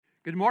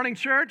Good morning,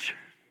 church.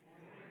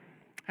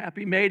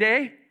 Happy May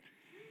Day.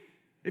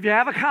 If you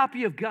have a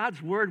copy of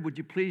God's Word, would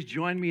you please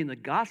join me in the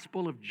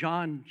Gospel of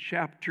John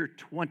chapter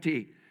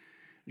 20.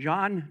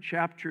 John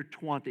chapter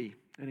 20.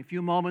 In a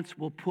few moments,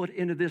 we'll put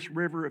into this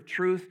river of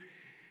truth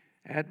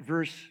at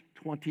verse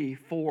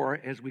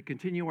 24 as we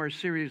continue our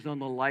series on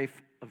the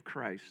life of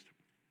Christ.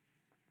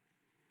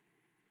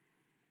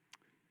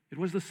 It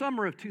was the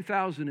summer of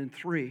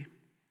 2003.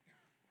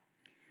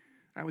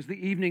 I was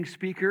the evening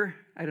speaker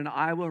at an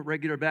Iowa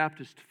Regular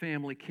Baptist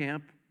family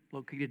camp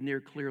located near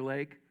Clear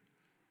Lake.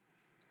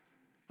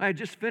 I had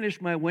just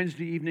finished my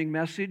Wednesday evening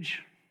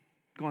message,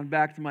 gone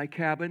back to my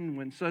cabin,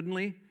 when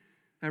suddenly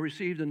I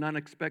received an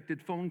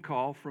unexpected phone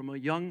call from a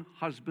young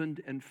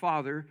husband and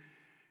father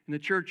in the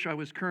church I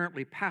was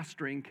currently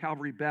pastoring,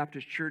 Calvary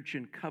Baptist Church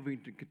in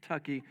Covington,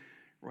 Kentucky,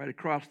 right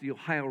across the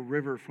Ohio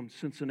River from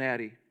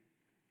Cincinnati.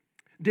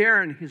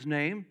 Darren, his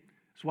name,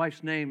 his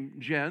wife's name,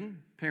 Jen,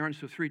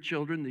 parents of 3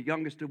 children, the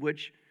youngest of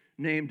which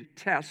named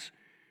Tess.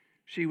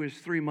 She was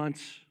 3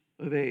 months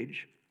of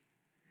age.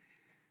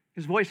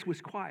 His voice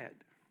was quiet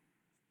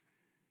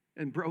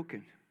and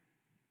broken.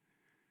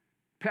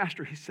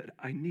 Pastor, he said,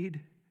 I need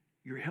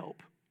your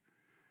help.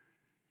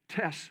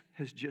 Tess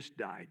has just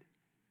died.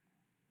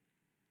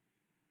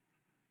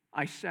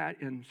 I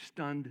sat in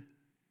stunned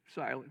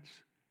silence.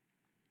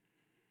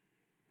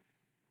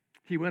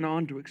 He went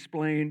on to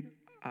explain,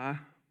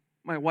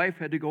 my wife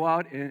had to go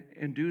out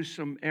and do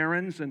some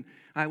errands, and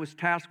I was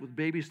tasked with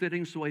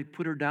babysitting, so I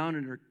put her down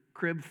in her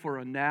crib for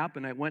a nap,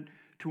 and I went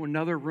to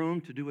another room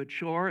to do a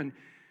chore, and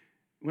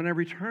when I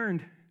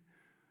returned,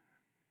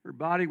 her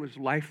body was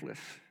lifeless.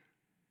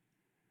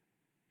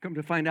 Come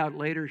to find out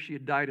later, she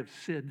had died of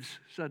SIDS,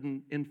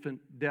 sudden infant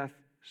death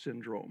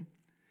syndrome.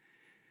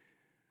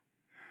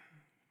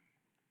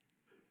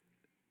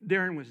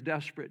 Darren was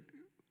desperate.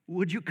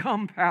 Would you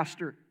come,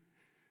 Pastor?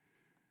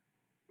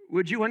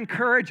 Would you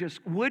encourage us?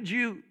 Would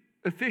you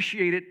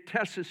officiate at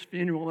Tess's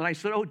funeral? And I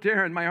said, oh,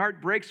 Darren, my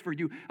heart breaks for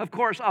you. Of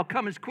course, I'll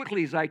come as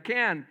quickly as I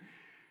can.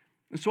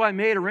 And so I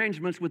made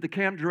arrangements with the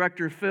camp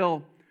director,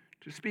 Phil,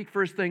 to speak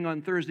first thing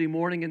on Thursday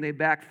morning, and they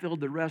backfilled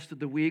the rest of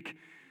the week.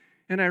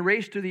 And I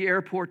raced to the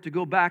airport to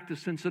go back to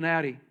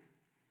Cincinnati.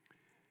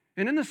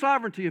 And in the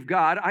sovereignty of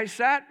God, I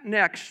sat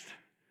next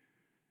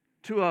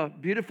to a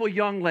beautiful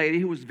young lady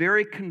who was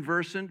very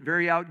conversant,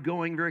 very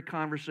outgoing, very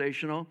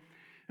conversational.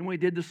 And we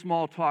did the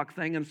small talk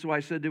thing, and so I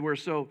said to her,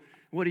 so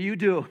what do you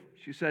do?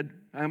 She said,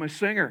 I'm a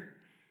singer.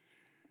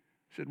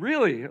 I said,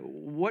 really?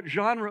 What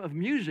genre of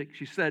music?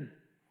 She said,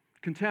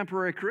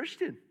 contemporary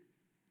Christian.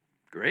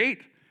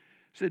 Great. I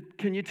said,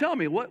 can you tell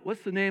me,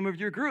 what's the name of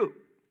your group?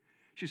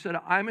 She said,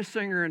 I'm a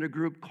singer in a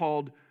group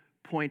called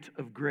Point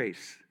of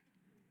Grace.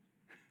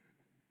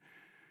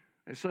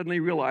 I suddenly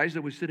realized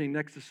I was sitting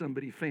next to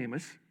somebody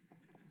famous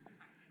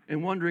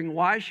and wondering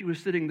why she was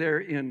sitting there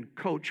in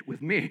coach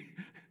with me.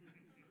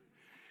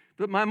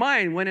 But my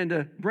mind went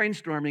into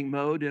brainstorming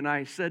mode, and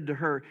I said to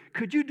her,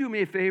 could you do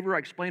me a favor? I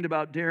explained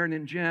about Darren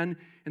and Jen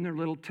and their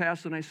little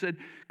Tess, and I said,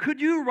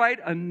 could you write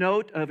a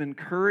note of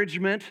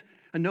encouragement,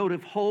 a note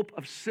of hope,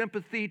 of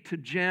sympathy to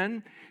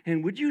Jen,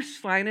 and would you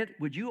sign it?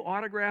 Would you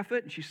autograph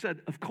it? And she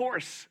said, of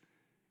course.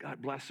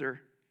 God bless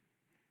her.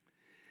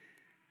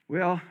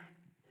 Well,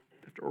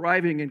 after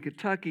arriving in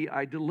Kentucky,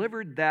 I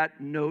delivered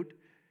that note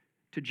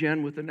to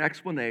Jen with an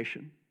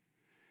explanation.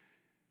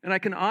 And I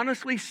can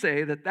honestly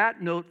say that that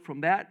note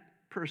from that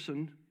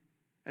person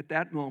at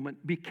that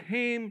moment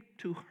became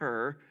to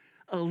her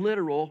a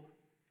literal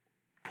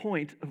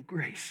point of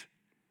grace.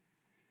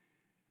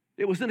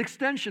 It was an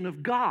extension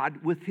of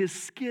God with his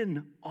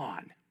skin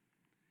on.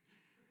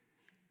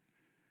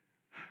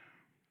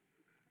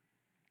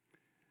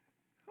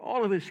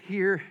 All of us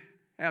here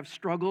have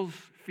struggles,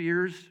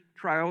 fears,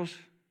 trials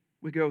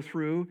we go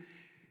through,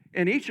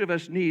 and each of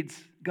us needs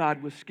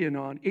God with skin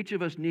on. Each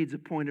of us needs a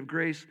point of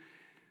grace.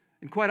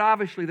 And quite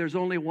obviously, there's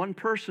only one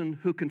person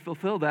who can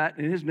fulfill that,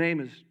 and his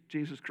name is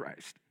Jesus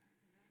Christ.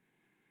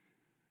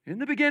 In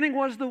the beginning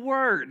was the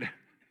Word,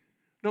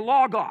 the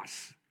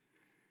Logos,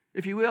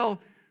 if you will,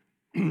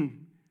 the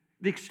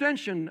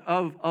extension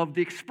of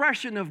the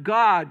expression of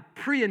God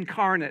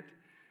pre-incarnate.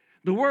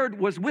 The Word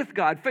was with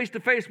God, face to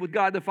face with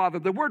God the Father.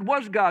 The Word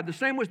was God. The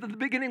same was at the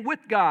beginning with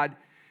God.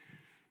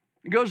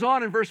 It goes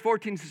on in verse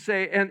 14 to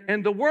say,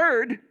 and the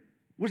Word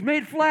was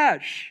made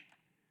flesh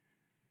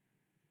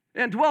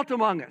and dwelt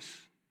among us.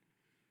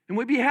 And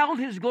we beheld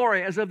his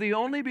glory as of the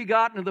only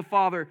begotten of the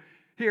Father.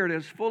 Here it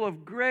is, full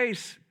of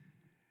grace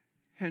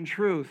and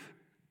truth.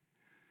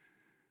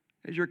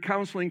 As your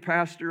counseling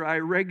pastor, I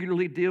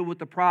regularly deal with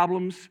the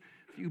problems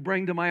you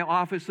bring to my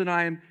office, and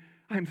I'm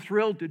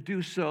thrilled to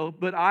do so,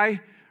 but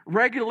I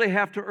regularly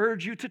have to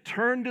urge you to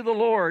turn to the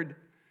Lord.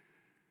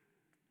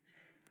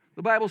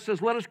 The Bible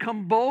says, let us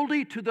come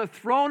boldly to the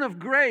throne of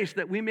grace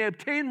that we may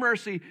obtain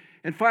mercy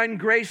and find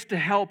grace to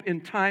help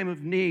in time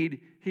of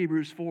need.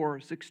 Hebrews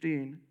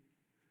 4:16.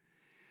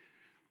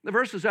 The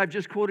verses I've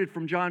just quoted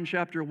from John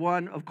chapter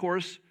 1, of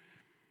course,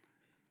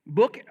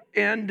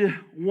 bookend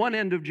one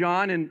end of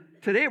John, and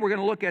today we're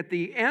going to look at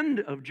the end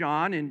of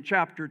John in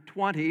chapter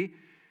 20.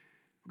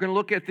 We're going to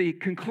look at the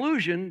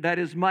conclusion, that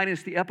is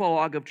minus the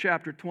epilogue of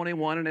chapter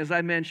 21, and as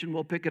I mentioned,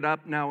 we'll pick it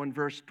up now in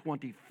verse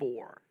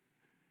 24.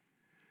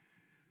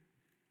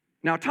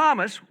 Now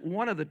Thomas,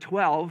 one of the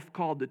 12,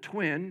 called the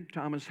twin,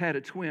 Thomas had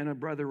a twin, a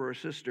brother or a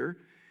sister.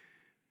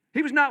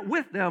 He was not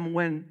with them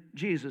when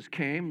Jesus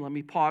came. Let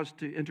me pause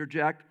to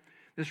interject.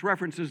 This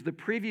references the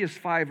previous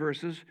 5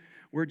 verses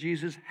where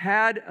Jesus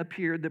had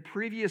appeared the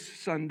previous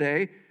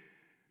Sunday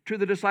to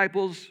the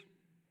disciples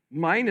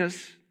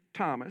minus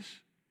Thomas.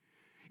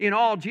 In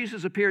all,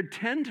 Jesus appeared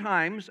 10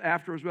 times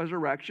after his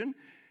resurrection.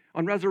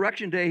 On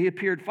resurrection day, he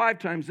appeared 5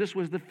 times. This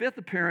was the 5th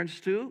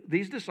appearance to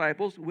these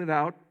disciples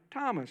without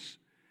Thomas.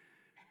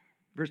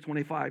 Verse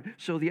 25,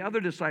 so the other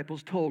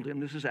disciples told him,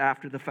 this is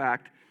after the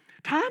fact,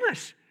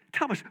 Thomas,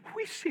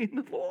 we've seen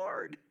the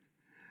Lord.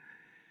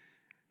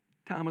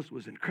 Thomas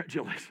was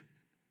incredulous.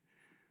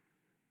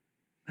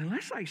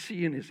 Unless I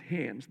see in his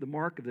hands the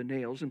mark of the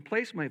nails, and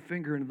place my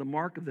finger into the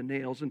mark of the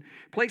nails, and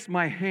place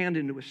my hand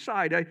into his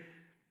side,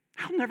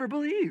 I'll never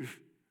believe.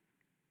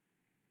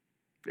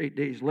 8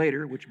 days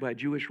later, which by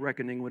Jewish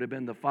reckoning would have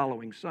been the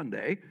following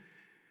Sunday,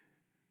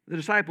 the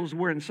disciples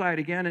were inside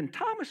again, and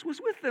Thomas was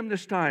with them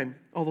this time.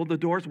 Although the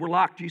doors were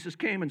locked, Jesus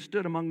came and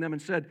stood among them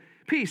and said,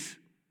 peace,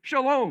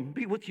 shalom,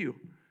 be with you.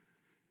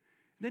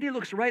 Then he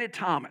looks right at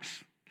Thomas.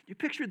 Can you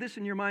picture this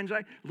in your mind's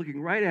eye?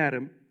 Looking right at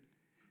him.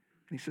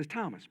 And he says,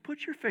 Thomas,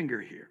 put your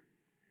finger here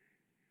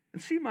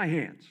and see my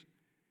hands.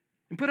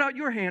 And put out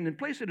your hand and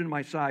place it in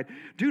my side.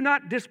 Do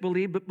not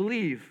disbelieve, but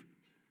believe.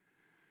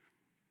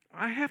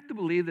 I have to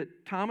believe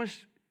that Thomas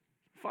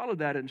followed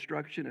that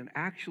instruction and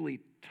actually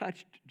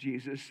touched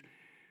Jesus,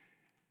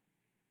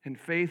 and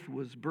faith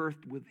was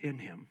birthed within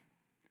him.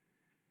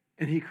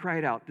 And he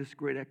cried out this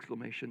great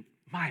exclamation,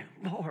 my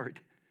Lord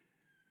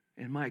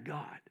and my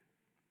God.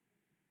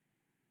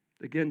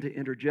 Again, to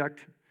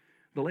interject,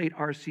 the late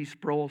R.C.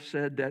 Sproul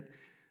said that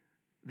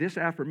this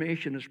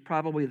affirmation is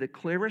probably the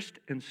clearest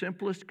and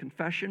simplest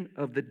confession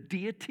of the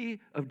deity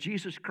of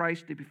Jesus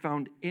Christ to be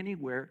found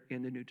anywhere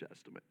in the New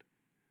Testament.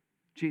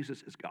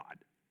 Jesus is God.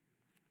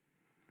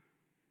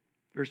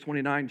 Verse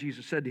 29,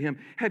 Jesus said to him,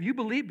 have you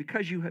believed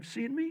because you have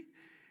seen me?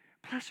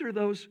 Blessed are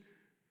those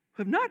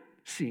who have not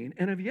seen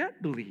and have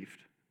yet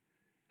believed.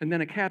 And then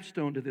a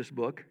capstone to this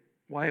book,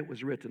 why it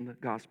was written, the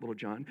Gospel of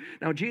John.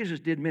 Now, Jesus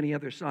did many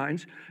other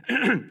signs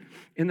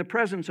in the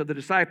presence of the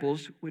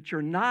disciples, which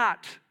are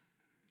not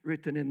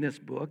written in this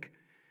book,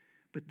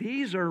 but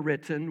these are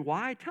written,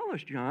 why? Tell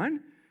us,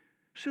 John,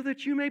 so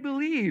that you may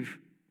believe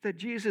that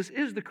Jesus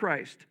is the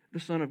Christ, the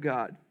Son of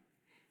God,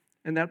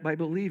 and that by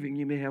believing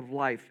you may have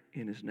life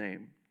in his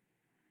name.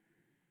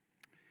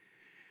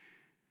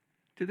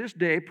 To this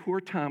day, poor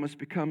Thomas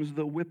becomes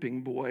the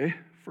whipping boy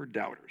for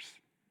doubters.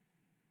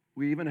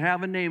 We even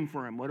have a name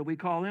for him. What do we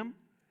call him?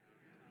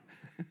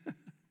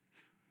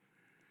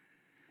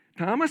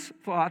 Thomas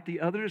thought the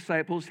other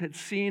disciples had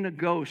seen a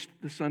ghost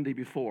the Sunday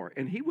before,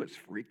 and he was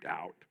freaked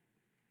out.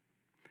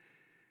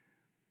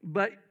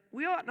 But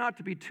we ought not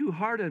to be too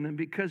hard on him,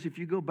 because if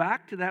you go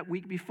back to that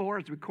week before,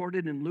 it's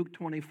recorded in Luke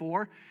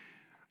 24,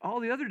 all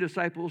the other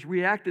disciples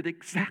reacted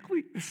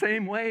exactly the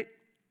same way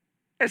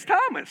as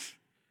Thomas.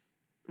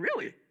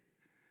 Really.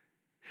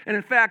 And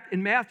in fact,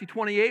 in Matthew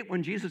 28,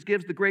 when Jesus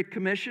gives the Great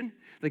Commission,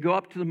 they go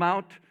up to the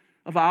Mount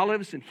of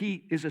Olives, and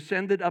he is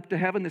ascended up to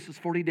heaven. This is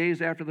 40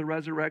 days after the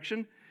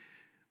resurrection.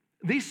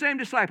 These same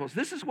disciples,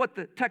 this is what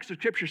the text of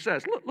Scripture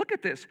says. Look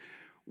at this.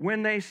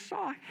 When they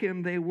saw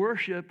him, they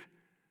worshiped,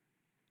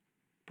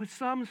 but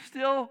some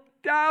still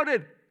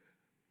doubted.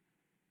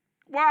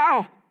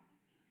 Wow.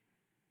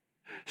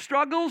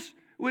 Struggles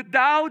with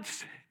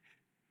doubts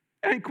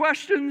and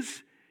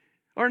questions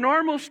are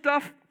normal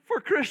stuff for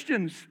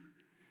Christians.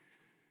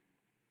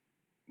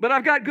 But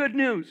I've got good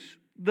news.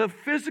 The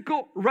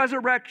physical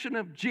resurrection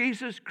of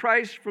Jesus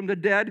Christ from the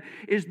dead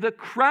is the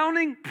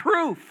crowning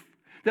proof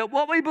that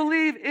what we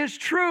believe is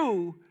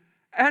true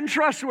and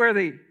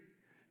trustworthy.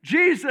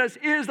 Jesus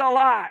is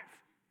alive.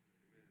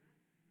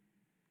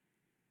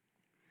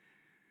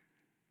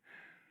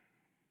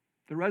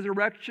 The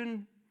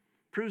resurrection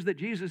proves that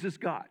Jesus is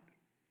God.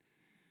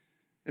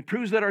 It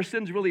proves that our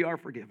sins really are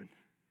forgiven.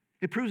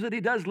 It proves that he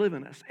does live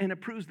in us, and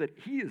it proves that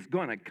he is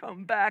going to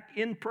come back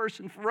in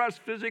person for us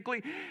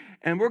physically,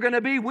 and we're going to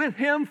be with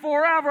him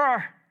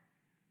forever.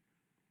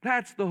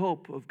 That's the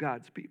hope of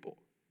God's people.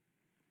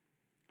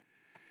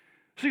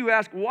 So you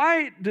ask,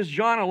 why does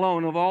John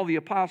alone, of all the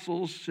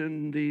apostles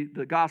and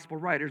the gospel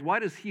writers, why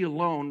does he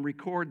alone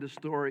record the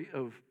story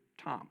of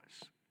Thomas?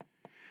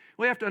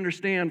 We have to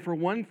understand, for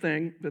one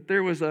thing, that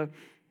there was a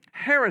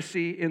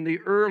heresy in the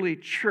early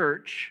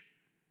church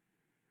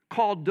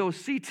called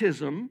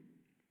Docetism.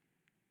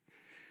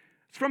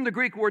 It's from the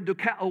Greek word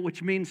dokao,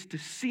 which means to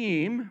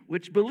seem,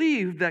 which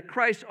believed that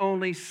Christ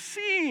only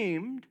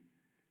seemed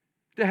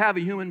to have a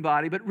human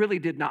body, but really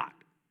did not.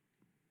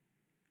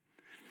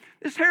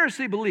 This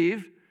heresy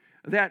believed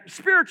that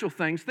spiritual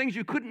things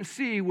you couldn't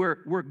see,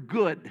 were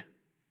good,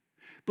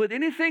 but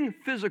anything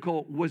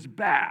physical was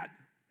bad.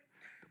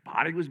 The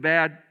body was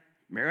bad,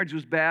 marriage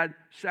was bad,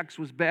 sex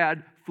was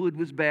bad, food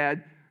was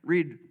bad.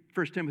 Read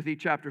 1 Timothy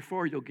chapter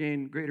 4, you'll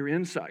gain greater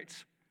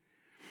insights.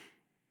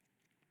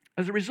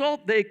 As a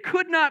result, they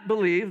could not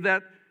believe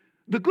that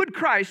the good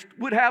Christ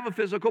would have a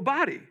physical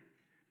body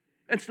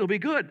and still be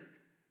good.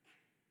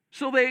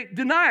 So they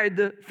denied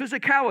the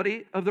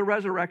physicality of the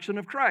resurrection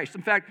of Christ.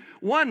 In fact,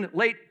 one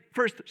late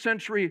first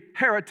century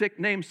heretic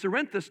named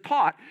Cerinthus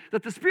taught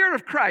that the Spirit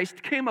of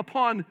Christ came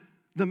upon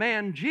the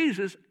man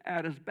Jesus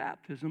at his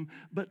baptism,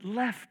 but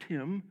left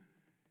him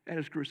at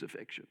his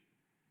crucifixion.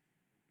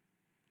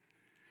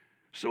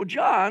 So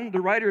John, the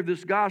writer of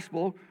this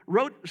gospel,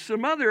 wrote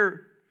some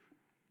other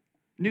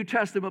New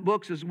Testament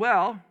books as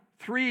well,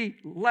 3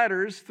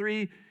 letters,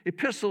 3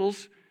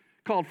 epistles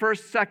called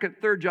 1st, 2nd,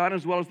 3rd John,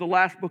 as well as the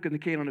last book in the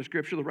canon of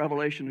Scripture, the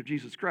Revelation of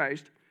Jesus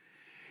Christ.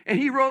 And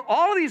he wrote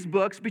all of these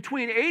books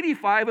between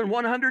 85 and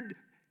 100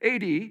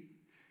 AD.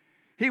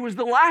 He was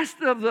the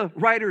last of the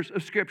writers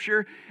of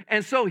Scripture,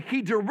 and so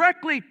he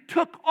directly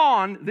took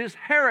on this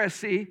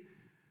heresy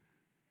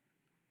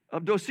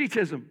of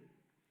Docetism.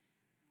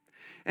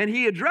 And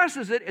he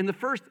addresses it in the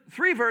first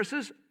 3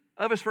 verses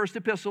of his first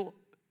epistle.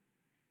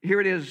 Here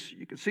it is.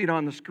 You can see it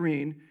on the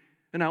screen.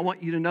 And I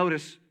want you to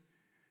notice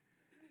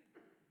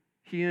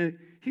he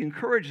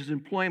encourages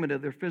employment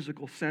of their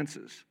physical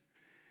senses.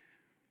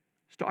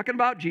 He's talking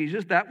about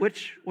Jesus, that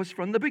which was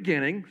from the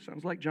beginning,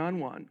 sounds like John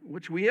 1,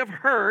 which we have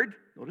heard,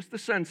 notice the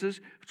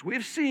senses, which we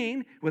have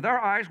seen with our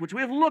eyes, which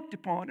we have looked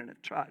upon and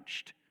have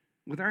touched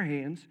with our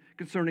hands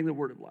concerning the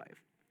word of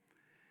life.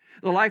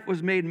 The life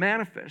was made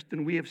manifest,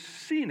 and we have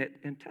seen it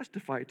and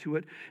testified to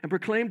it and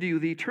proclaimed to you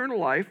the eternal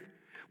life,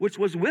 which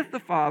was with the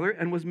Father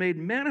and was made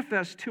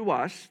manifest to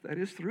us, that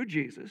is, through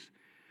Jesus.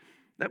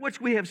 That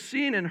which we have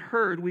seen and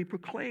heard, we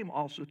proclaim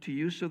also to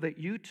you, so that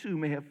you too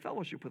may have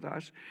fellowship with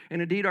us.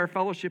 And indeed, our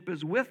fellowship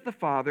is with the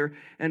Father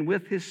and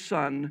with his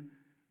Son,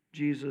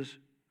 Jesus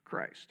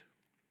Christ.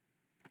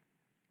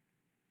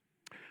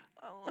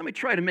 Let me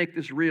try to make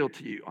this real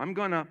to you. I'm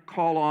going to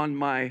call on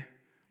my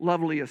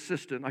lovely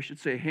assistant, I should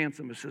say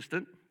handsome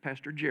assistant,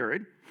 Pastor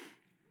Jared.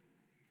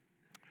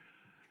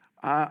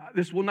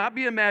 This will not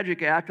be a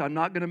magic act. I'm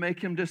not going to make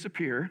him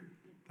disappear.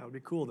 That would be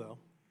cool, though.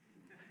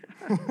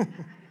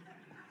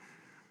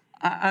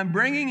 I'm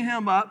bringing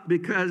him up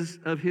because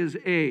of his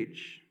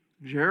age.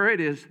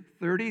 Jared is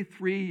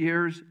 33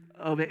 years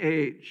of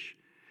age.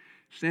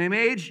 Same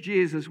age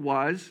Jesus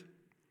was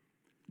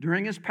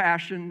during his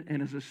passion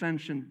and his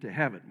ascension to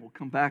heaven. We'll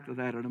come back to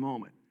that in a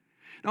moment.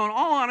 Now, in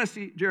all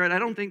honesty, Jared, I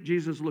don't think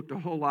Jesus looked a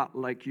whole lot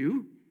like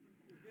you.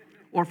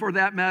 Or for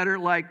that matter,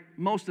 like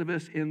most of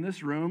us in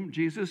this room.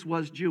 Jesus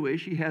was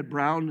Jewish. He had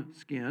brown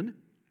skin.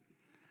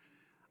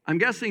 I'm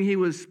guessing he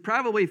was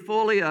probably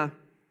fully a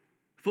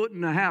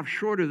 1.5 feet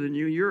shorter than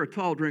you. You're a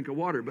tall drink of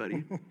water,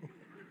 buddy.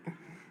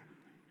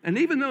 And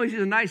even though he's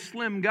a nice,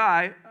 slim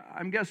guy,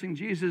 I'm guessing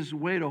Jesus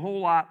weighed a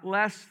whole lot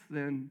less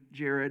than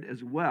Jared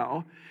as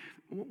well.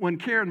 When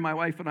Karen, my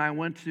wife, and I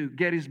went to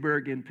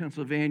Gettysburg in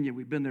Pennsylvania,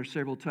 we've been there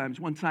several times.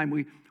 One time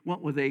we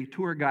went with a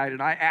tour guide,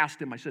 and I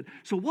asked him, I said,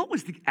 so what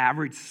was the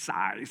average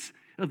size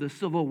of the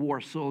Civil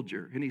War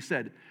soldier? And he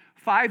said,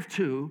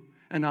 5'2"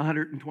 and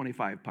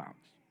 125 pounds.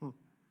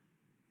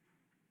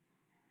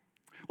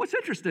 What's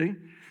interesting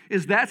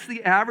is that's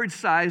the average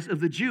size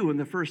of the Jew in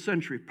the first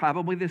century,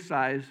 probably the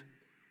size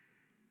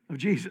of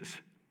Jesus.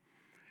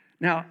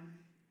 Now,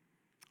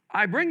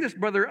 I bring this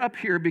brother up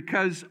here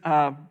because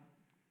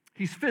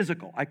he's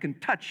physical. I can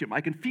touch him. I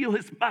can feel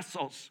his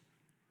muscles.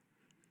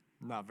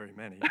 Not very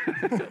many.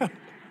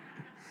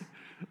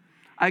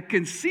 I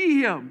can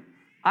see him.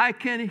 I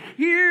can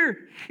hear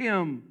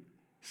him.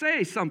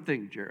 Say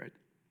something, Jared.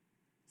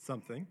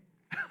 Something.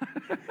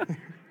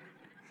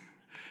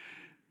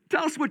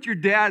 Tell us what your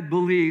dad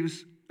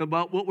believes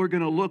about what we're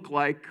going to look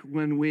like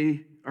when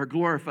we are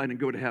glorified and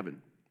go to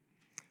heaven.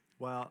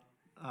 Well,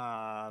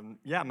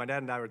 my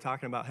dad and I were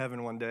talking about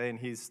heaven one day, and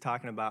he's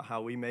talking about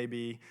how we may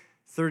be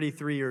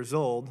 33 years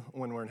old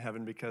when we're in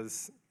heaven,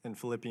 because in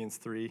Philippians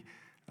 3,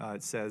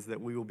 it says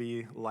that we will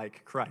be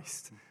like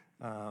Christ.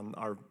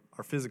 Our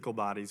physical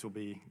bodies will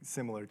be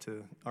similar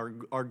to,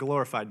 our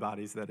glorified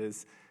bodies, that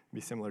is,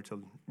 be similar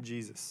to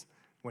Jesus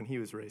when he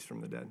was raised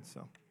from the dead.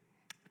 So,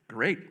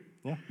 great.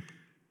 Yeah.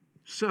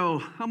 So,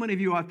 how many of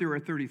you out there are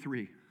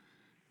 33?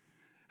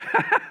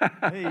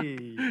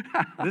 Hey,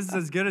 this is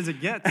as good as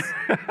it gets.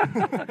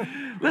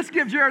 Let's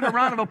give Jared a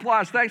round of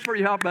applause. Thanks for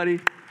your help, buddy.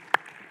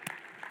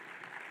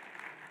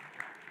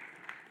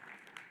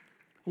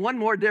 One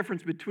more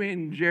difference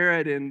between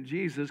Jared and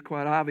Jesus,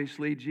 quite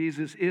obviously,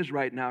 Jesus is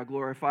right now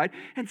glorified,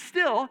 and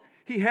still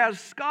he has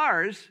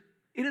scars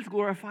in his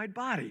glorified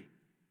body.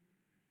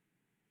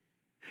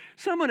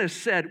 Someone has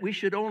said we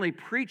should only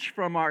preach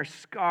from our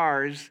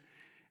scars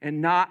and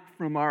not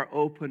from our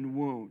open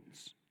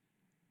wounds.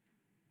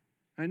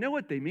 I know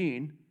what they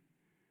mean,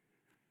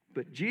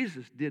 but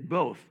Jesus did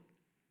both.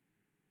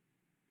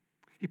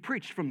 He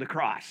preached from the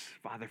cross,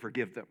 Father,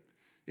 forgive them.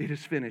 It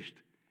is finished.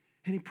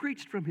 And he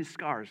preached from his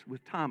scars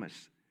with Thomas.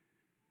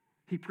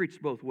 He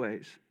preached both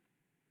ways.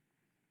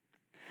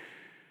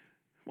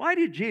 Why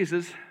did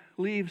Jesus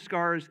leave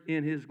scars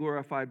in his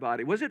glorified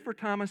body. Was it for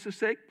Thomas's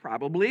sake?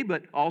 Probably,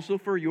 but also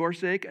for your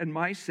sake and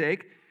my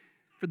sake,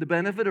 for the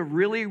benefit of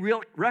really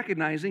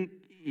recognizing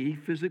he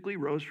physically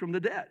rose from the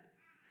dead.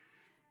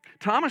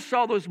 Thomas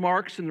saw those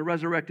marks in the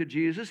resurrected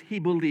Jesus. He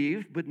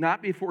believed, but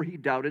not before he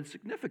doubted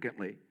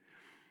significantly.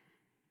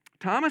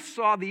 Thomas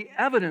saw the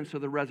evidence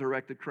of the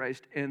resurrected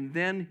Christ, and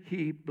then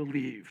he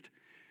believed.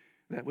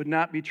 That would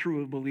not be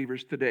true of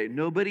believers today.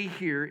 Nobody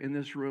here in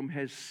this room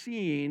has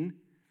seen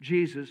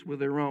Jesus with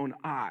their own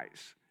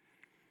eyes.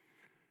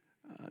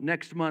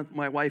 Next month,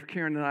 my wife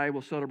Karen and I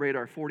will celebrate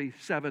our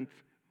 47th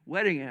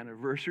wedding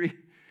anniversary.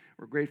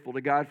 We're grateful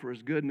to God for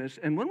his goodness.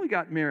 And when we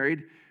got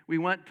married, we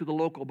went to the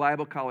local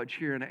Bible college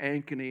here in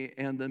Ankeny,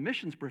 and the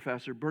missions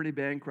professor, Bernie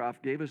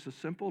Bancroft, gave us a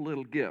simple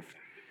little gift.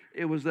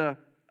 It was a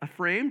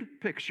framed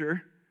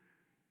picture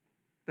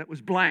that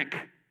was blank,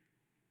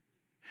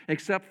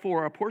 except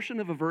for a portion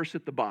of a verse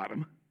at the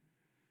bottom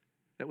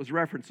that was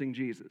referencing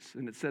Jesus.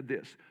 And it said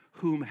this,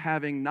 whom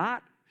having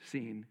not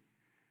seen,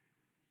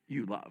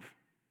 you love.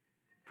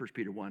 1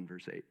 Peter 1,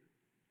 verse 8.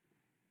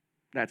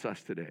 That's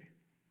us today.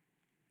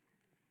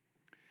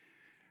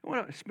 I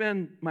want to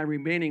spend my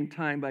remaining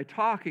time by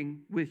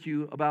talking with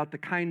you about the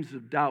kinds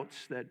of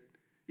doubts that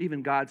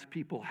even God's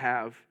people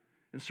have,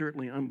 and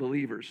certainly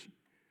unbelievers.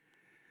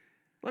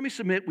 Let me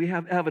submit we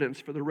have evidence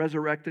for the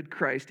resurrected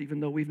Christ,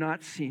 even though we've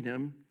not seen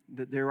him,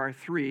 that there are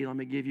three. Let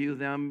me give you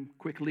them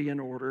quickly in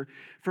order.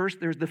 First,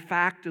 there's the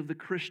fact of the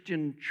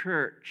Christian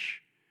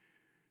church,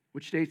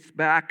 which dates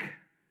back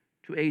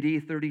to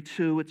AD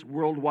 32. It's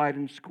worldwide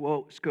in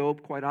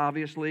scope, quite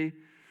obviously.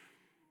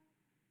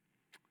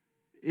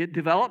 It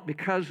developed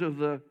because of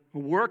the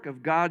work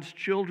of God's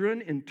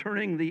children in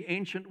turning the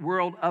ancient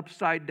world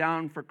upside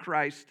down for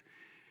Christ.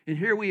 And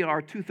here we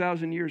are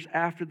 2,000 years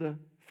after the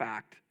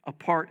fact, a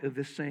part of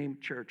this same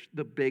church,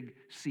 the Big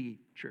C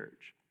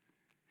church.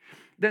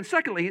 Then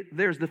secondly,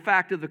 there's the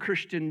fact of the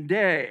Christian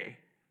day.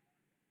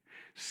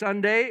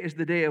 Sunday is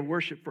the day of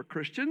worship for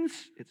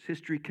Christians. Its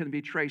history can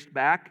be traced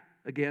back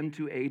again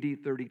to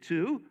AD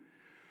 32.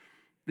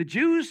 The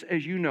Jews,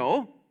 as you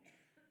know,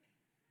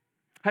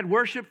 had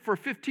worshiped for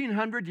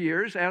 1,500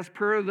 years as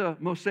per the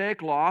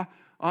Mosaic law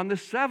on the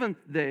seventh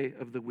day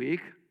of the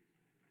week,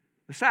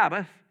 the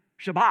Sabbath,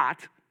 Shabbat,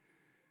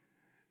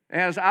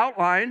 as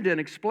outlined and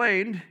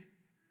explained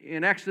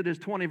in Exodus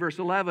 20, verse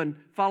 11,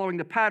 following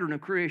the pattern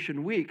of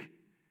creation week.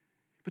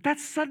 But that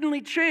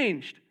suddenly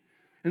changed.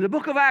 In the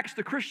book of Acts,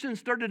 the Christians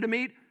started to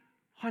meet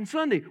on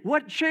Sunday.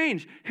 What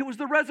changed? It was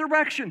the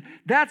resurrection.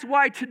 That's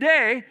why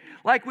today,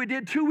 like we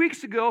did 2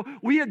 weeks ago,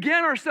 we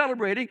again are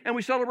celebrating, and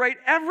we celebrate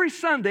every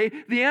Sunday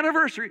the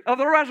anniversary of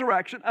the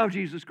resurrection of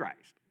Jesus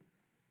Christ.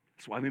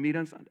 That's why we meet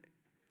on Sunday.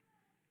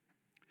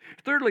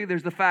 Thirdly,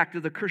 there's the fact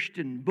of the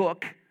Christian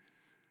book.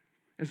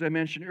 As I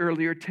mentioned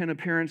earlier, 10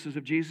 appearances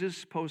of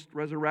Jesus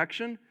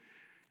post-resurrection.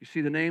 You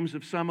see the names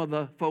of some of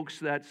the folks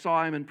that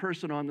saw him in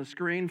person on the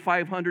screen,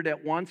 500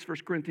 at once, 1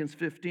 Corinthians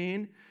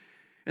 15.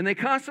 And they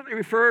constantly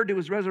referred to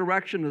his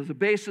resurrection as a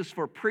basis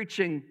for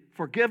preaching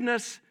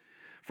forgiveness,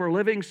 for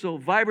living so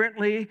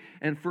vibrantly,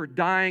 and for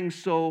dying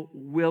so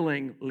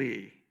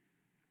willingly.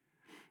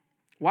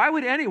 Why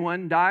would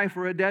anyone die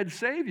for a dead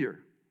Savior?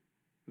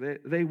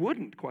 They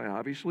wouldn't, quite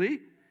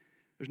obviously.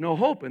 There's no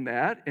hope in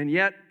that. And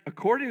yet,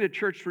 according to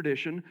church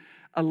tradition,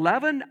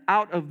 11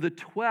 out of the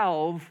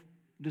 12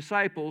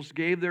 disciples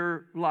gave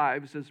their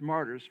lives as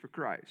martyrs for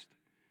Christ.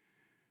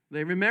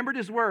 They remembered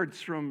his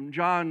words from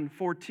John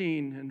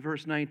 14 and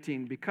verse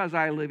 19. Because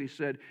I live, he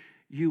said,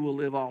 you will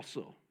live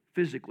also.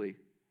 Physically,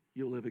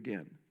 you'll live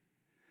again.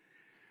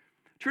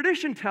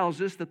 Tradition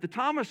tells us that the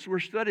Thomas we're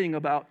studying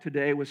about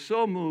today was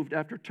so moved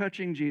after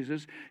touching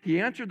Jesus, he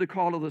answered the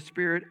call of the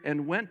Spirit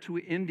and went to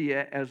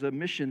India as a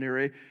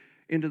missionary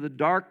into the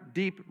dark,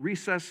 deep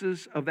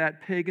recesses of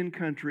that pagan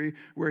country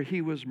where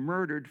he was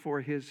murdered for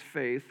his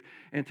faith.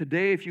 And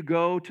today, if you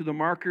go to the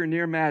marker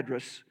near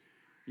Madras,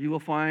 you will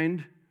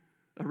find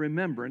a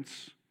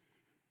remembrance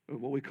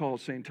of what we call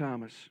St.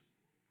 Thomas.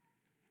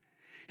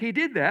 He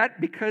did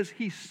that because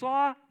he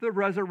saw the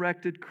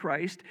resurrected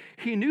Christ.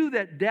 He knew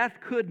that death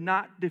could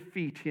not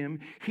defeat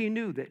him. He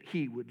knew that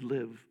he would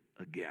live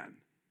again.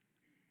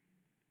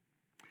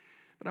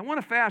 But I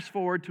want to fast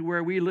forward to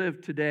where we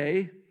live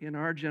today in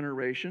our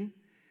generation.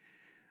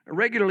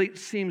 Regularly, it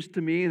seems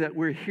to me that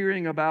we're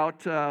hearing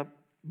about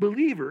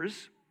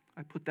believers,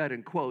 I put that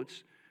in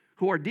quotes,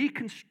 who are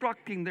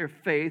deconstructing their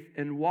faith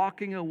and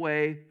walking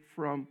away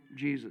from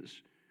Jesus.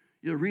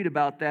 You'll read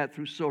about that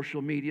through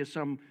social media,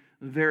 some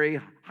very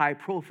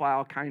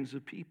high-profile kinds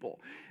of people.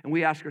 And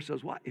we ask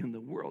ourselves, what in the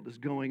world is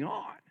going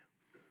on?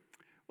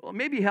 Well, it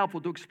may be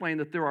helpful to explain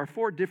that there are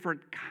 4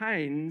 different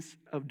kinds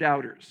of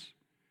doubters.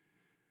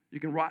 You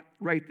can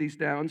write these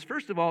down.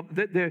 First of all,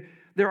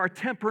 there are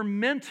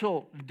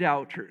temperamental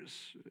doubters.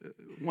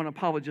 One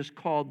apologist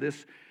called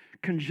this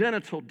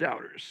congenital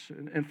doubters.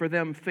 And for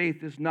them,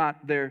 faith is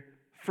not their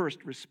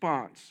first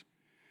response.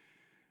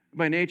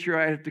 By nature,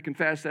 I have to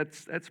confess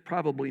that's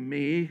probably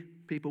me.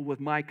 People with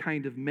my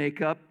kind of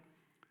makeup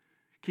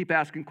keep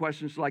asking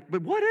questions like,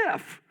 but what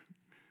if?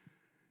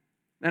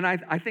 And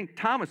I think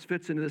Thomas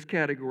fits into this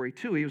category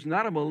too. He was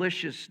not a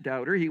malicious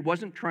doubter. He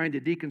wasn't trying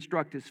to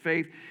deconstruct his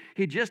faith.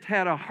 He just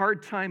had a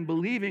hard time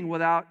believing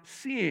without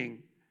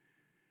seeing.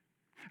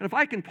 And if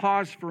I can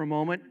pause for a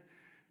moment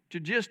to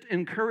just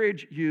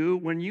encourage you,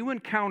 when you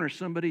encounter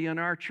somebody in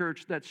our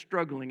church that's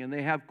struggling and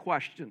they have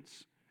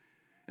questions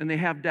and they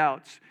have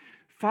doubts,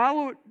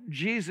 follow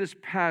Jesus'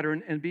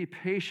 pattern and be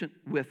patient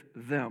with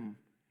them.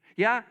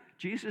 Yeah,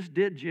 Jesus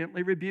did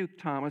gently rebuke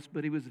Thomas,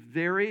 but he was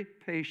very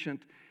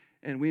patient,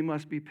 and we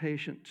must be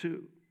patient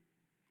too.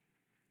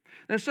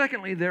 Then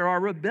secondly, there are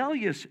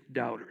rebellious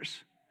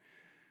doubters.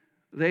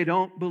 They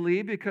don't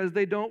believe because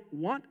they don't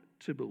want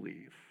to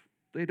believe.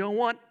 They don't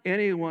want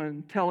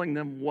anyone telling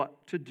them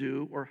what to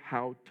do or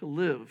how to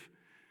live.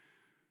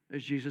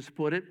 As Jesus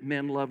put it,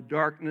 men love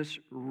darkness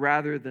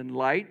rather than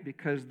light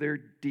because their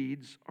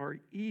deeds are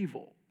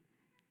evil.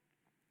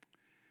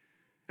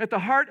 At the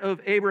heart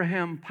of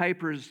Abraham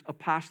Piper's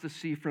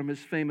apostasy from his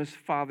famous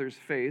father's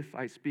faith,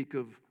 I speak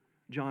of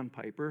John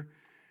Piper.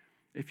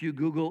 If you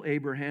Google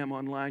Abraham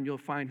online, you'll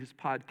find his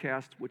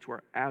podcasts, which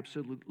were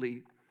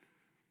absolutely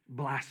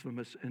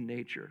blasphemous in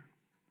nature.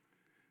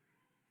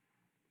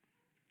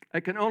 I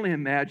can only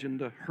imagine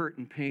the hurt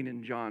and pain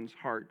in John's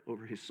heart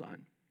over his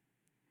son.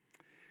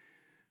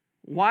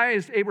 Why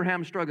is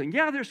Abraham struggling?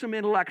 Yeah, there's some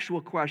intellectual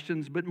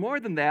questions, but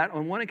more than that,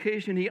 on one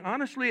occasion he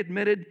honestly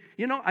admitted,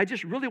 I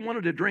just really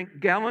wanted to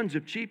drink gallons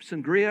of cheap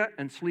sangria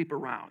and sleep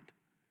around.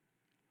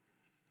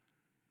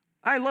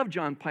 I love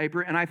John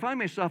Piper, and I find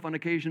myself on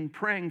occasion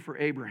praying for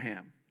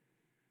Abraham.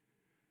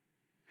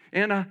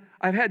 And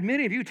I've had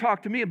many of you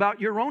talk to me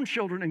about your own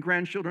children and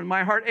grandchildren.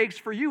 My heart aches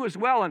for you as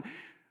well. And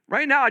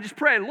right now I just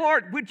pray,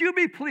 Lord, would you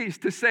be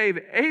pleased to save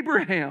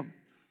Abraham?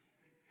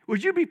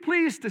 Would you be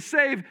pleased to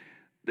save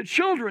the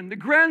children, the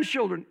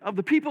grandchildren of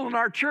the people in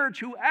our church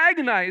who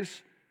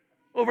agonize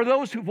over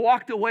those who've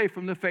walked away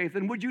from the faith?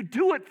 And would you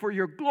do it for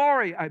your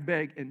glory, I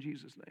beg, in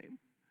Jesus' name?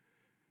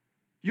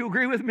 You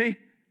agree with me?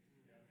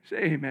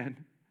 Say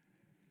amen.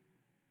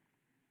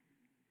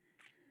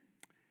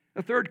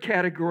 A third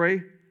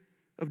category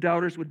of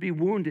doubters would be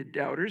wounded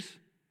doubters.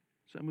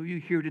 Some of you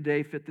here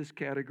today fit this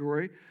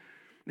category.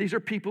 These are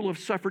people who have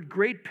suffered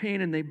great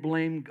pain and they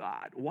blame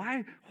God.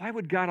 Why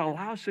would God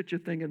allow such a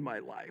thing in my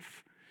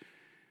life?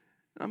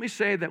 Let me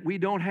say that we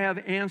don't have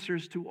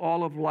answers to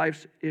all of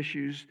life's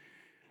issues,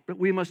 but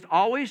we must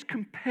always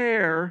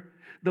compare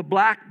the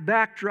black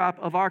backdrop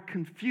of our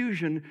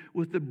confusion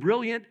with the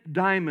brilliant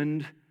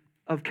diamond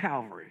of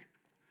Calvary.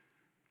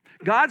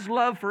 God's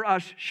love for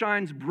us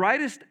shines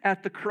brightest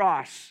at the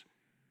cross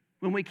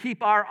when we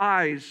keep our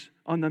eyes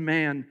on the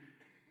man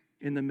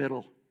in the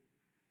middle.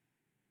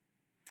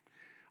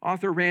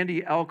 Author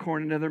Randy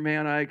Alcorn, another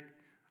man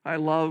I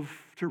love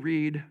to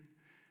read,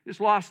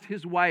 just lost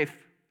his wife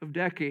of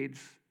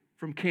decades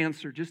from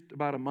cancer just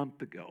about a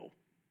month ago.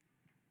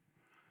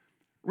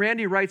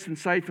 Randy writes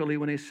insightfully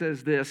when he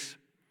says this,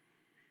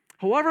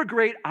 however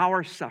great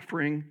our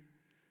suffering,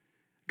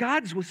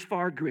 God's was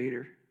far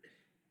greater.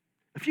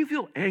 If you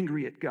feel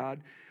angry at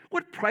God,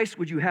 what price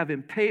would you have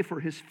him pay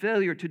for his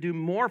failure to do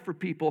more for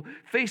people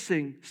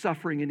facing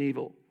suffering and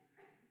evil?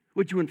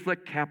 Would you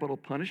inflict capital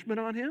punishment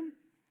on him?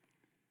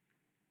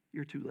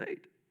 You're too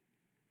late.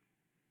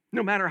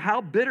 No matter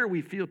how bitter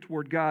we feel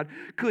toward God,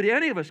 could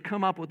any of us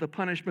come up with a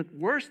punishment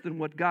worse than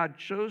what God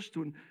chose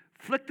to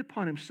inflict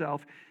upon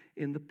himself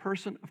in the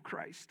person of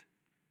Christ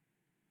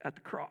at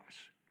the cross?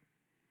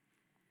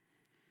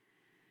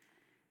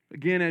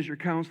 Again, as your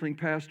counseling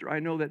pastor, I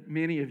know that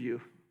many of you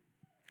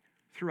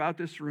throughout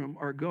this room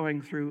are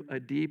going through a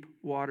deep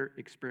water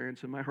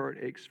experience, and my heart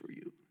aches for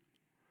you.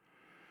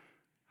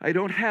 I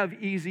don't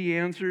have easy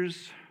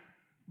answers,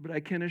 but I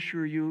can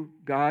assure you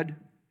God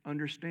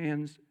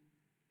understands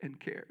and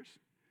cares.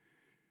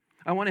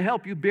 I want to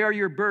help you bear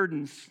your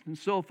burdens and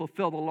so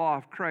fulfill the law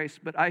of Christ,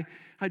 but I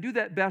do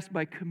that best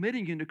by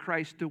committing you to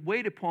Christ to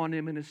wait upon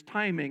him in his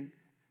timing.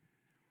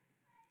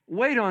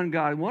 Wait on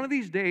God. One of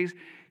these days,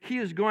 he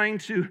is going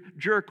to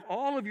jerk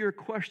all of your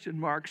question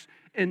marks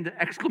into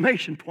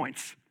exclamation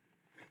points.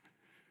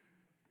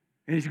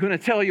 And he's going to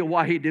tell you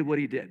why he did what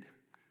he did.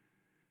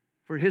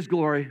 For his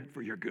glory,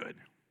 for your good.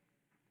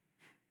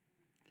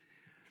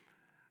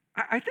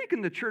 I think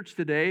in the church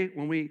today,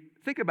 when we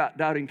think about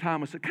doubting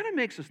Thomas, it kind of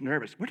makes us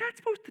nervous. We're not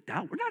supposed to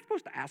doubt. We're not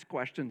supposed to ask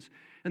questions.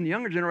 And the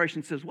younger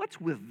generation says, what's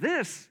with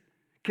this?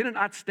 Can it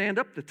not stand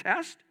up the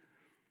test?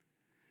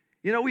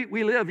 You know,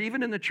 we live,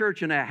 even in the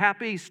church, in a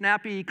happy,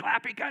 snappy,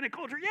 clappy kind of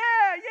culture.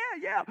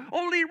 Yeah.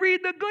 Only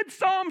read the good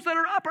Psalms that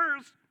are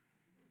uppers.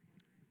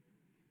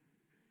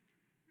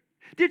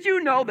 Did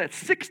you know that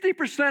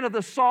 60% of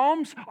the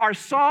Psalms are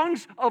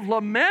songs of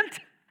lament?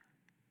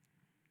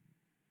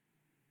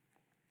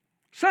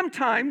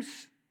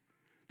 Sometimes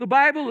the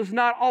Bible is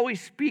not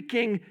always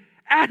speaking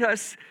at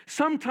us.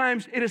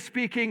 Sometimes it is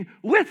speaking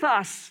with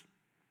us.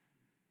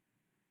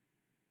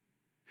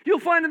 You'll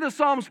find in the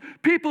Psalms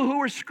people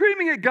who are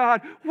screaming at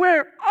God,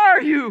 where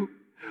are you?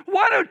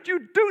 Why don't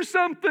you do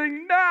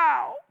something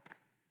now?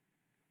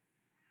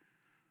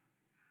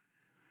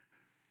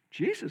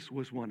 Jesus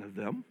was one of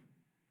them.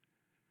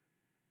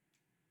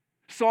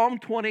 Psalm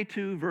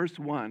 22, verse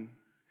 1.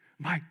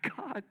 My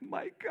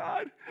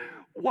God,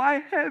 why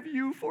have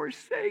you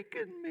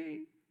forsaken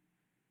me?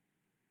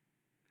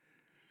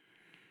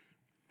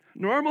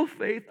 Normal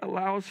faith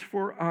allows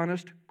for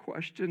honest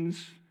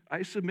questions.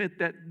 I submit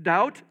that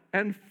doubt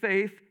and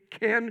faith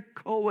can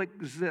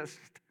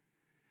coexist.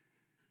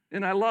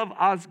 And I love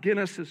Os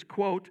Guinness's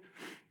quote,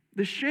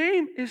 "The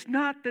shame is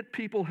not that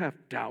people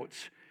have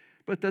doubts,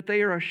 but that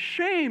they are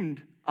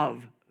ashamed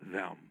of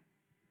them."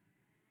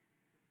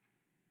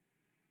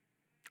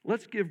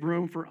 Let's give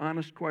room for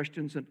honest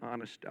questions and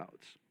honest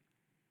doubts.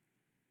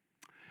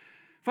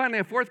 Finally,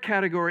 a fourth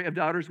category of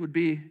doubters would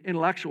be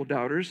intellectual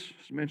doubters.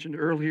 As mentioned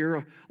earlier,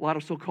 a lot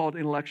of so-called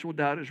intellectual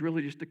doubt is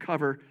really just a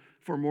cover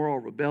for moral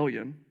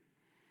rebellion.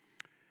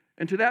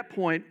 And to that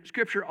point,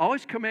 Scripture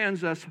always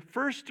commands us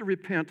first to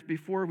repent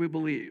before we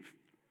believe.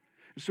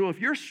 So if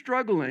you're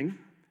struggling,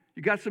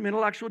 you got some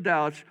intellectual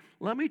doubts,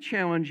 let me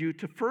challenge you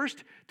to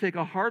first take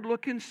a hard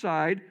look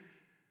inside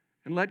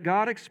and let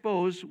God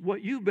expose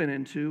what you've been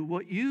into,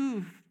 what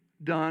you've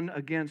done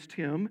against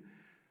Him,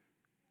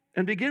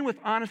 and begin with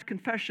honest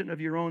confession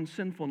of your own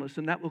sinfulness,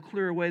 and that will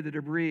clear away the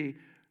debris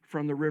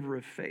from the river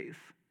of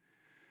faith.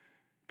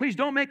 Please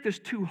don't make this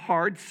too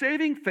hard.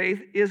 Saving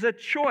faith is a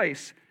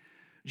choice.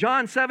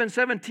 John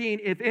 7:17,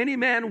 if any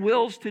man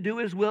wills to do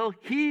his will,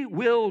 he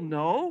will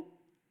know.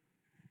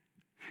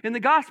 In the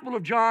Gospel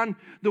of John,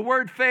 the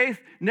word faith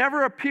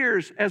never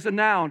appears as a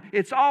noun.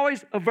 It's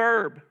always a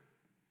verb.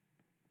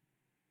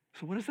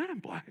 So what does that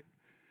imply?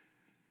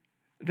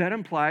 That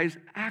implies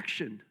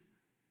action,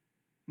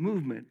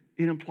 movement.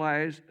 It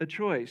implies a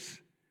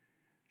choice.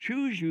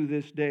 Choose you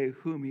this day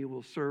whom you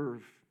will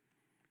serve.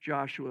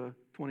 Joshua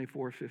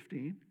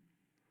 24:15.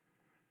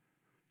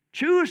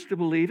 Choose to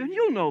believe and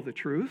you'll know the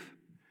truth.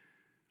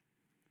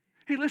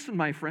 Hey, listen,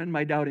 my friend,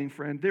 my doubting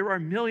friend, there are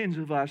millions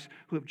of us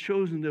who have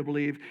chosen to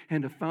believe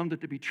and have found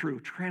it to be true,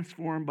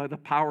 transformed by the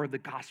power of the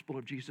gospel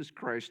of Jesus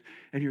Christ,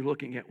 and you're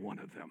looking at one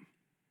of them.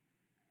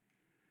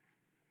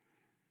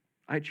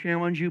 I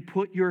challenge you,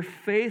 put your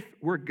faith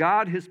where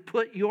God has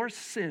put your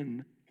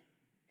sin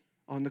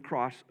on the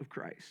cross of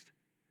Christ.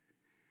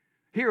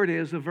 Here it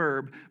is, a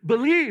verb.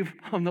 Believe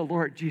on the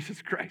Lord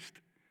Jesus Christ,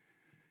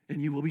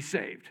 and you will be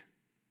saved.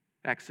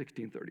 Acts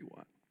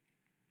 16:31.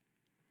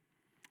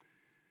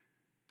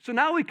 So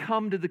now we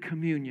come to the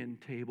communion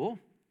table.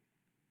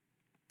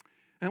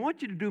 And I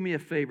want you to do me a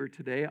favor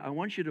today. I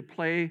want you to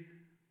play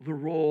the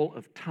role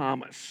of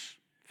Thomas,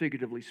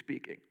 figuratively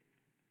speaking.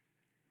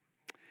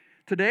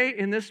 Today,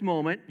 in this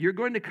moment, you're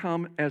going to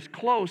come as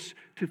close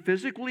to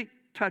physically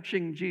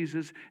touching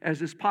Jesus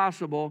as is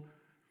possible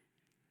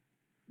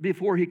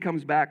before He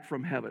comes back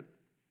from heaven.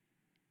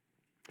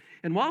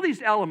 And while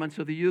these elements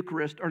of the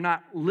Eucharist are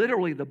not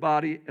literally the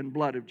body and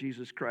blood of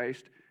Jesus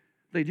Christ,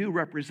 they do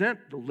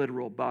represent the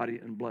literal body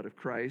and blood of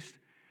Christ.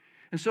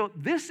 And so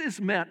this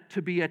is meant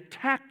to be a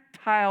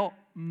tactile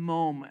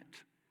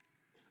moment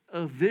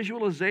of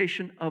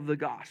visualization of the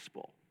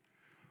gospel.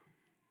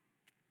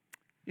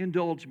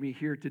 Indulge me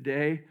here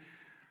today.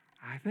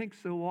 I think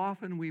so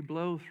often we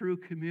blow through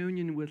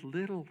communion with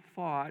little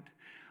thought.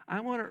 I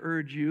want to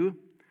urge you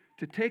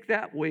to take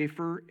that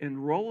wafer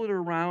and roll it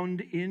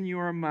around in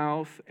your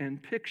mouth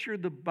and picture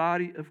the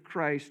body of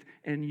Christ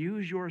and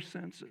use your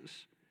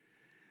senses.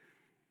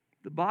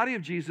 The body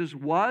of Jesus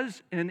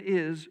was and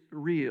is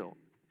real.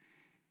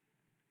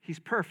 He's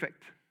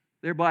perfect,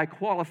 thereby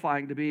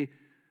qualifying to be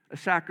a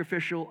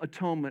sacrificial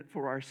atonement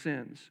for our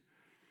sins.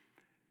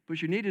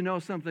 But you need to know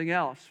something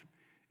else.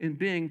 In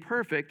being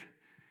perfect,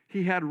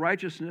 He had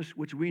righteousness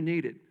which we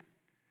needed.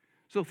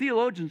 So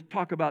theologians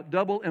talk about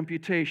double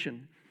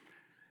imputation.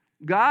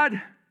 God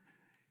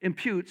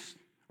imputes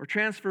or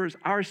transfers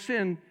our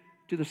sin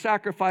to the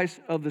sacrifice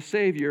of the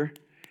Savior.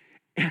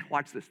 And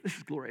watch this. This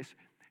is glorious.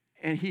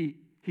 And He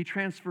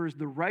transfers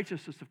the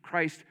righteousness of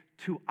Christ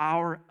to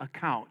our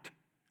account.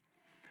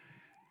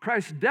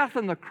 Christ's death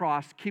on the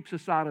cross keeps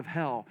us out of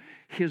hell.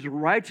 His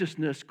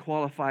righteousness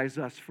qualifies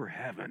us for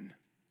heaven.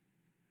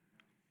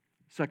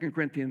 2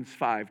 Corinthians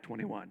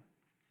 5:21.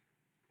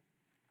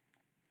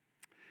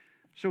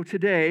 So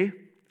today,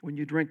 when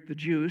you drink the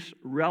juice,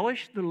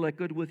 relish the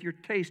liquid with your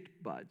taste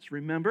buds.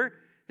 Remember,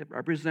 it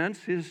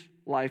represents His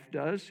life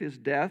does, His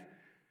death,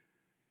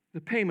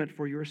 the payment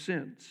for your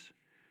sins.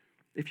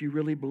 If you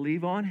really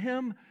believe on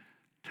Him,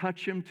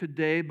 touch Him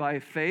today by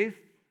faith,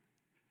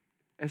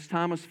 as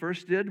Thomas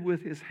first did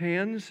with his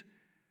hands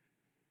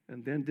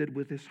and then did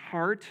with his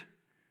heart,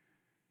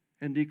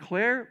 and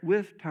declare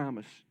with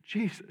Thomas,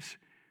 Jesus,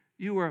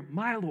 you are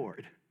my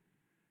Lord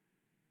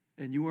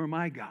and you are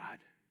my God.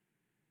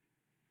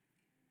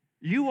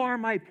 You are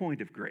my point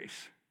of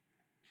grace.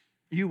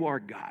 You are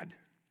God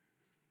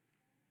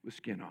with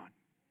skin on.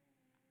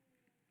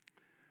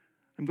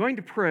 I'm going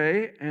to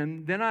pray,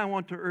 and then I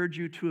want to urge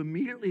you to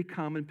immediately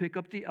come and pick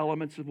up the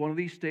elements of one of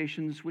these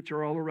stations, which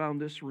are all around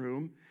this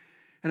room.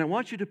 And I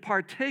want you to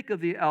partake of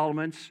the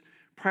elements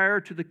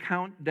prior to the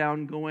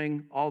countdown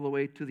going all the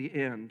way to the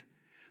end.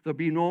 There'll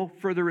be no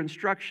further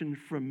instruction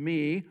from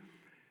me,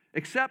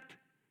 except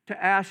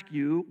to ask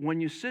you,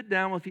 when you sit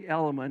down with the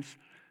elements,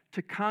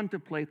 to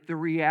contemplate the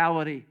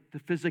reality, the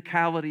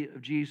physicality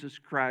of Jesus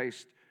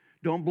Christ.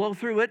 Don't blow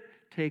through it.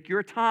 Take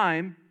your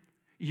time.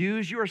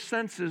 Use your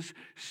senses.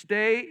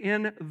 Stay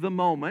in the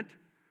moment.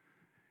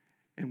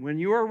 And when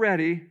you are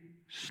ready,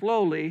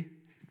 slowly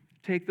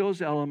take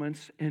those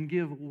elements and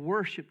give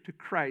worship to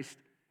Christ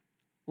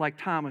like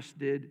Thomas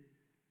did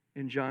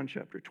in John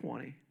chapter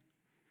 20.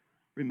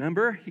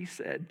 Remember, he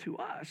said to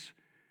us,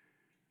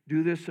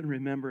 "Do this in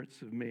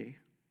remembrance of me."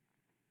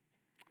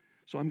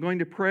 So I'm going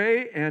to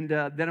pray, and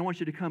then I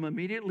want you to come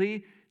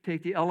immediately,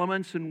 take the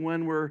elements, and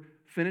when we're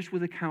finished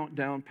with the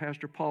countdown,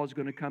 Pastor Paul is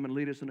going to come and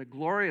lead us in a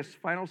glorious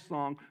final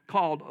song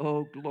called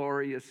 "Oh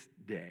Glorious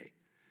Day."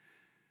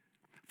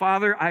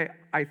 Father,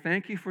 I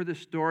thank you for the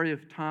story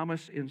of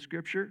Thomas in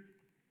Scripture.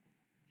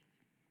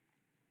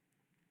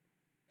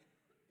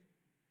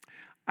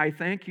 I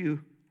thank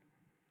you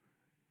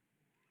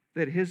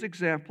that his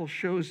example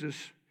shows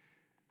us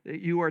that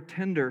you are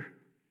tender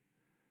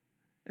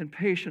and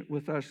patient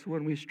with us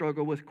when we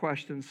struggle with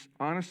questions.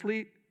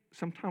 Honestly,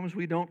 sometimes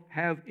we don't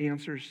have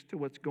answers to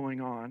what's going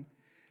on,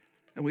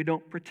 and we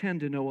don't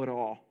pretend to know it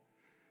all.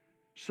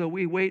 So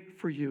we wait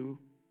for you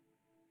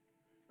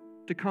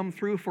to come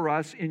through for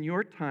us in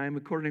your time,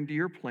 according to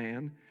your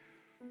plan,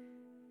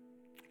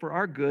 for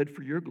our good,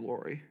 for your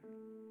glory.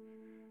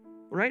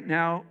 Right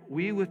now,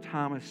 we with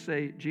Thomas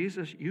say,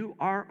 Jesus, you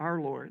are our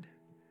Lord,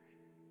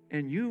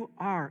 and you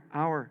are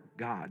our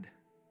God.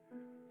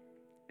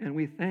 And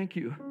we thank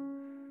you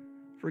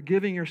for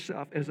giving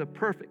yourself as a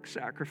perfect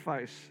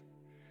sacrifice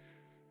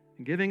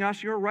and giving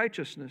us your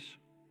righteousness.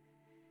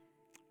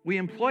 We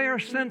employ our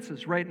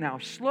senses right now,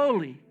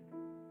 slowly,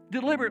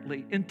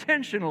 deliberately,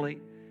 intentionally,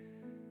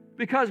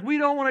 because we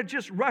don't want to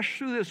just rush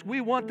through this.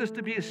 We want this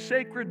to be a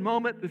sacred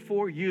moment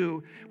before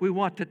you. We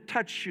want to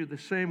touch you the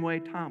same way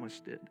Thomas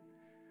did.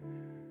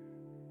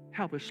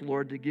 Help us,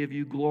 Lord, to give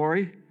you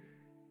glory,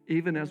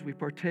 even as we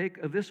partake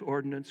of this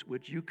ordinance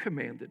which you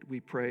commanded, we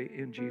pray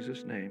in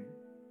Jesus' name.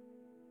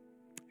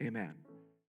 Amen.